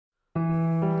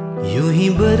यूं ही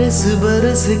बरस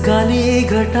बरस काली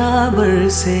घटा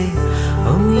बरसे,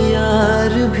 हम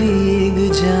यार भीग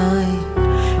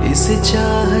जाए इस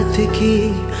चाहत की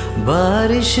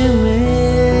बारिश में।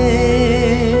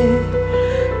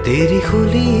 तेरी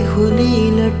खुली खुली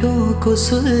लटों को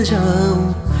सुलझाऊं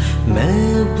मैं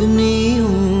अपनी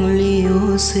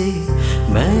उंगलियों से,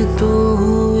 मैं तो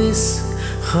हूँ इस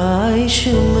ख्वाहिश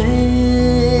में।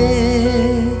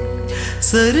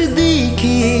 सर्दी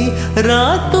की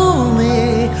रातों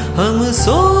में हम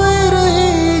सोए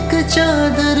रहे एक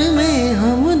चादर में,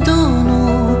 हम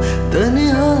दोनों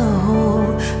तन्हा हो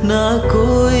ना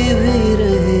कोई भी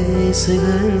रहे इस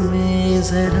घर में।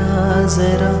 जरा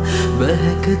जरा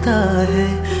बहकता है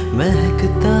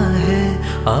महकता है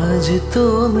आज तो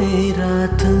मेरा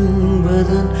तन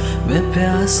बदन, मैं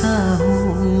प्यासा हूँ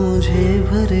मुझे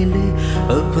भर ले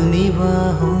अपनी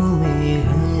बाहों में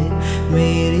है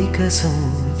मेरी कसम।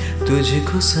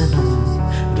 तुझको सनम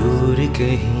दूर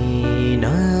कहीं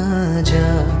ना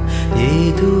जा,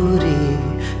 ये दूरी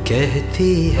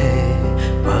कहती है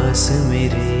पास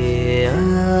मेरे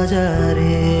आ जा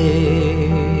रे।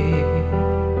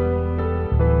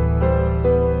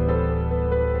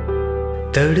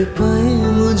 तड़पाए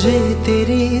मुझे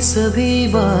तेरी सभी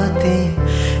बातें,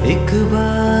 एक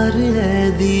बार है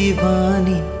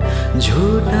दीवानी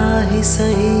झूठा ही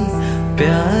सही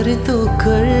प्यार तो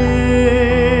कर।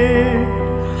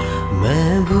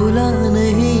 मैं भूला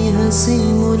नहीं हंसी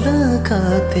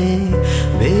मुलाकातें,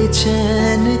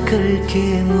 बेचैन करके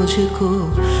मुझको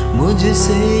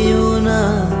मुझसे यूं ना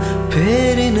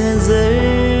फेर नजर।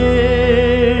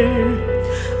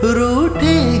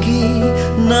 रूठेगी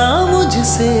ना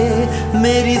मुझसे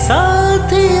मेरी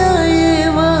साथिया, ये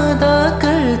वादा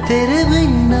कर तेरे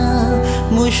बिना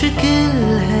मुश्किल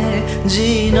है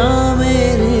जीना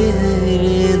मेरे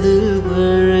दिल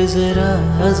पर। जरा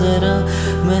जरा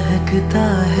महकता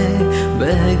है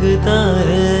बहकता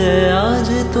है आज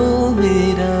तो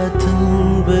मेरा तन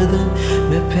बदन,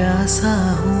 मैं प्यासा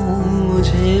हूँ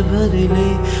मुझे भर ले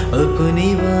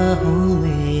अपनी बाहों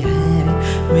में है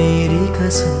मेरी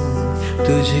कसम।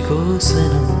 तुझको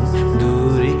सनम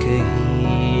दूर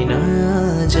कहीं ना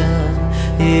जा,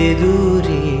 ये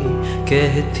दूरी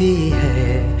कहती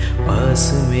है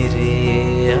पास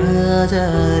मेरे आ जा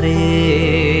रे,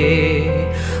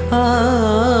 आ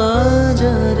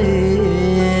जा रे,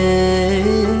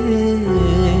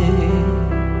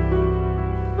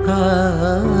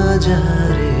 आ जा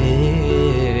रे।